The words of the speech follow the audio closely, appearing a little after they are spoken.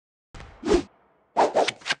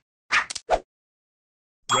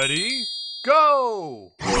Ready,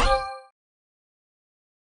 go!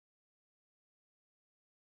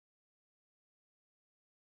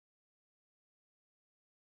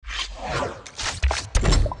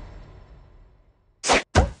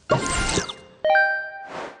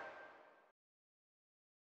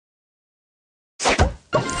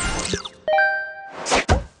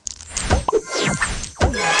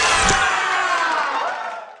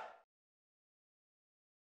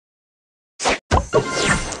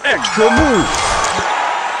 Extra move!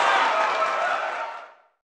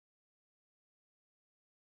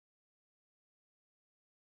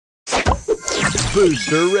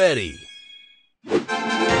 Booster ready.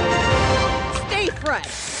 Stay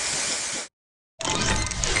fresh.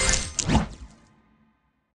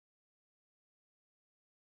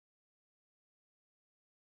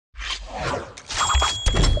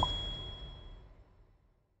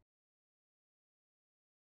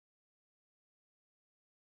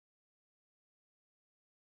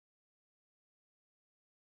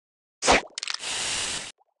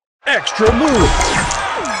 Extra move!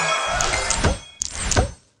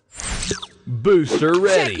 Booster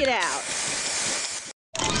ready. Check it out.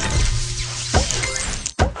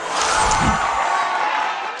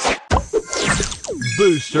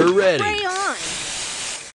 Booster ready. Spray on.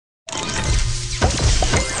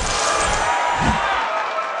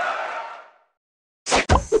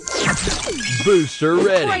 Booster Spray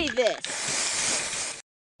ready. this.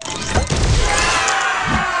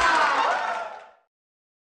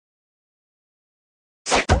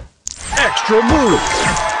 Extra move!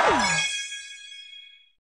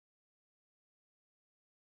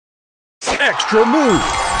 Extra move!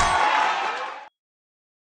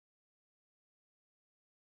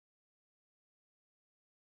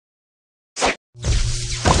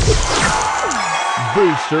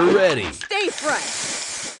 Booster ready. Stay fresh.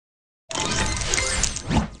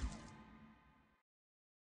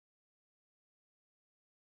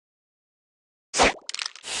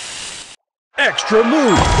 Extra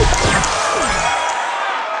move!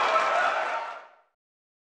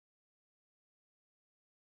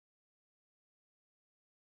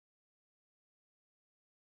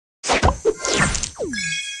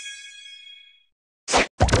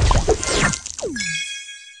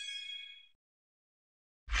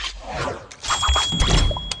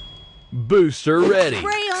 Booster ready.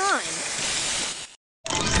 Spray on.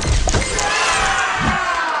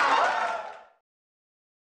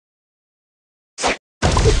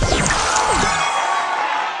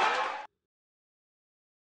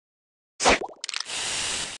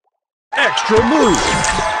 Extra move!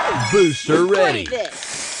 Booster Spray ready.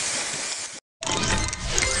 this.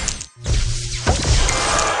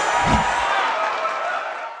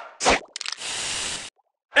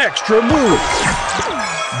 Extra move!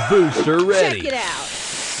 Booster ready. Check it out.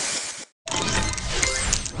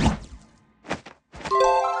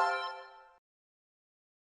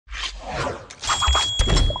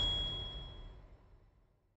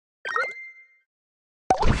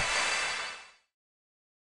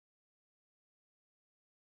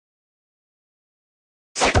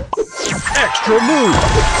 Extra move!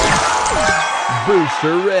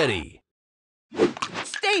 Booster ready.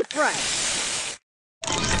 Stay fresh.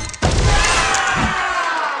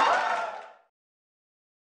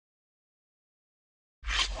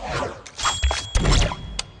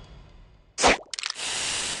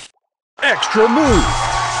 Extra move!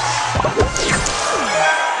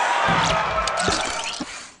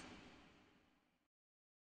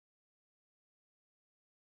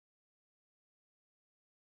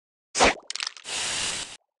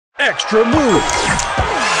 Extra move!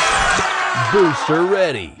 Booster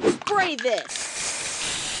ready. Spray this.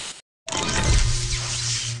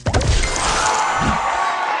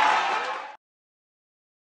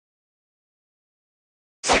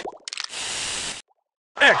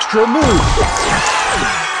 Extra move!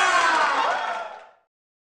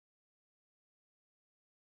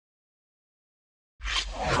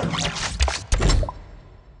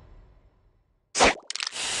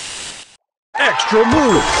 Extra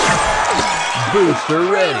move! Booster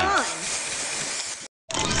Spray ready. on.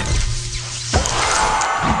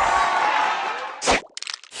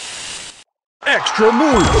 Extra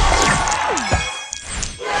move!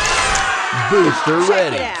 Booster Check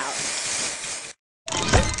ready. it out.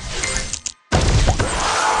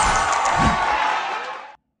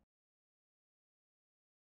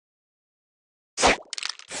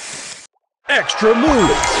 Extra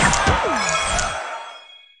move!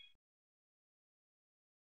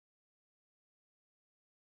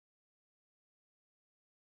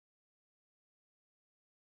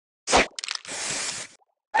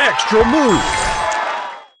 Extra move!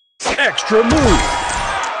 Extra move.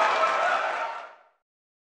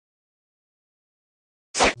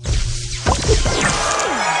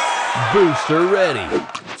 Booster ready.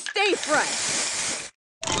 Stay fresh.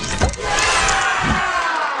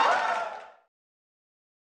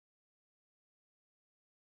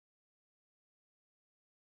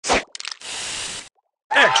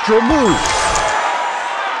 Extra move.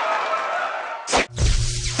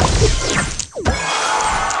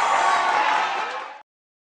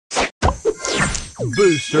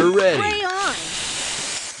 Booster ready. Spray on.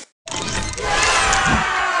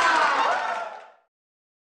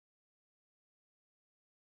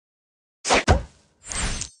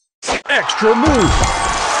 Extra move.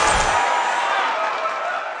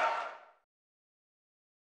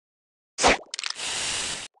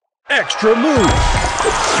 Extra move.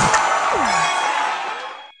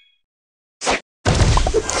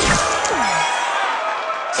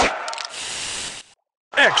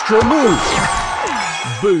 Extra move.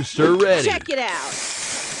 Booster ready. Check it out.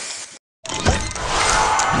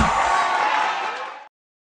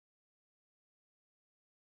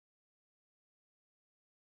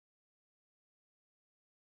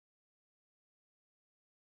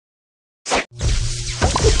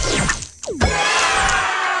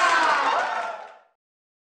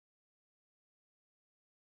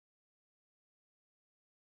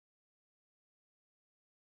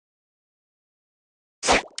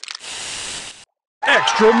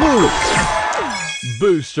 Extra move.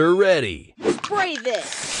 Booster ready. Spray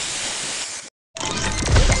this.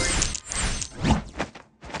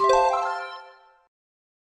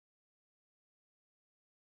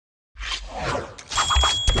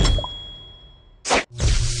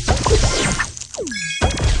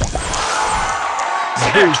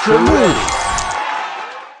 Extra move.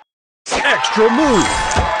 Extra move.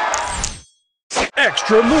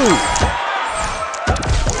 Extra move.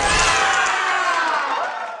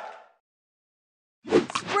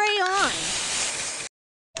 Spray on.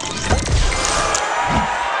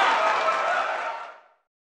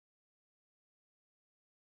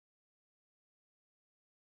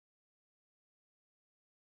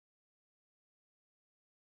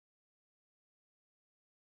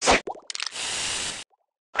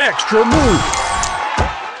 Extra move.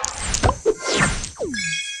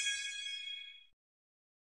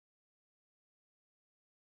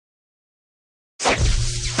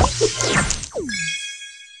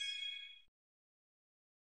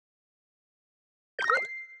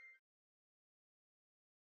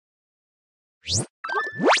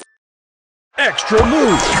 Extra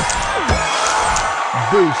move.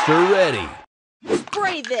 Booster ready.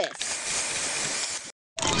 Spray this.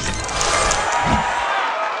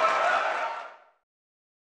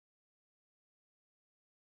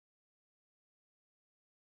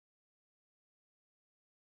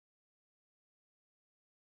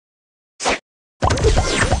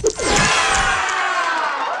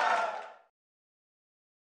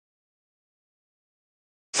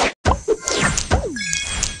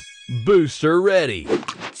 Booster ready.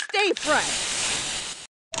 Stay fresh.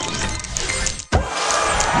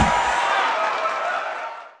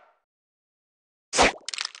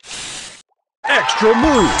 Extra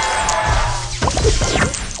move.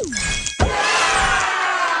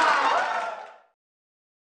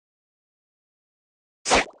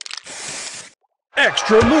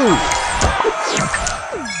 Extra move.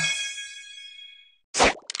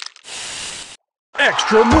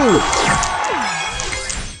 Extra move.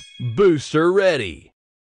 Booster ready.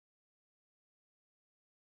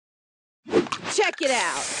 Check it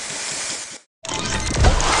out.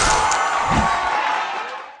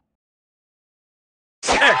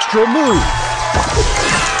 Extra move.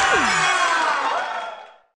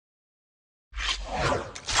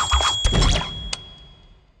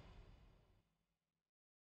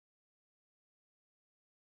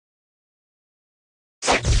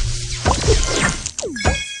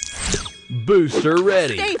 Booster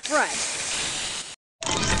ready. Stay fresh.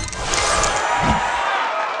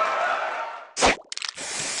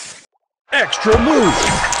 Extra move.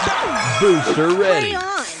 Booster ready. Spray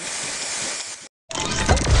on.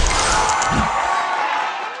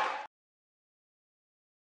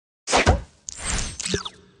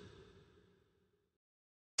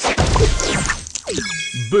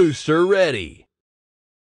 Booster ready.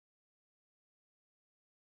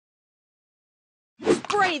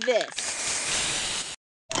 Spray this.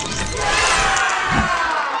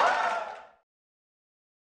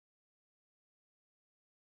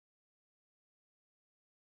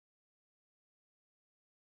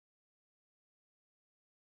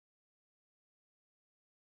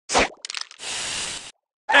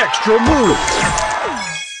 Extra move.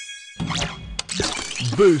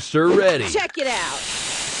 Booster ready. Check it out.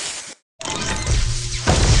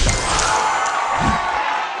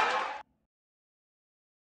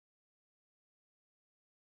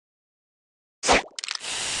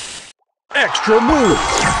 Extra move.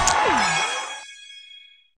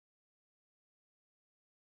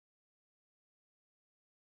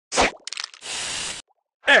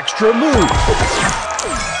 Extra move.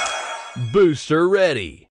 Booster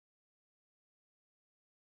ready.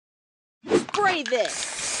 Spray this.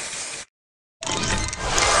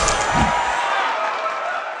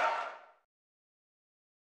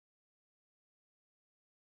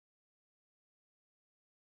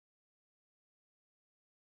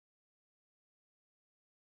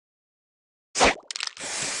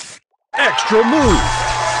 Extra move.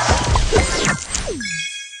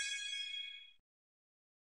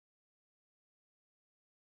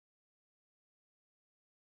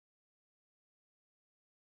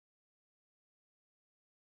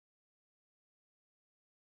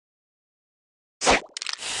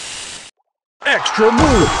 Extra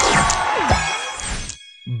move.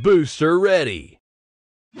 Booster ready.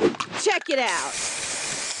 Check it out.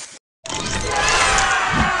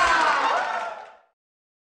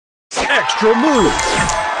 Extra move.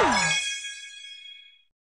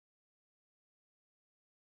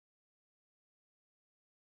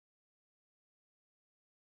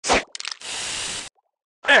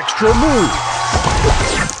 Extra move.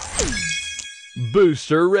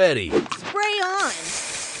 Booster ready. Spray on.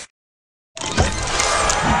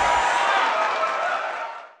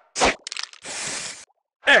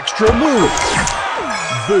 Extra move.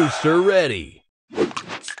 Booster ready.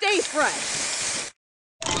 Stay fresh.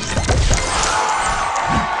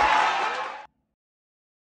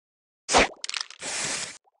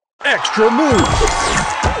 Extra move.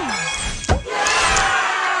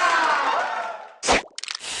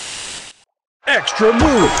 Extra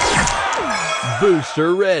move.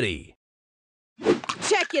 Booster ready.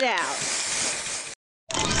 Check it out.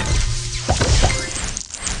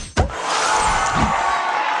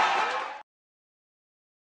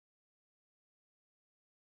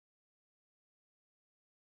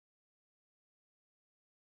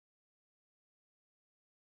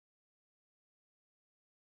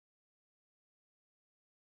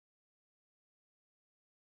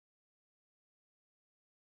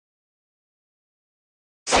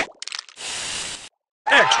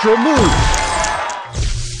 Extra move.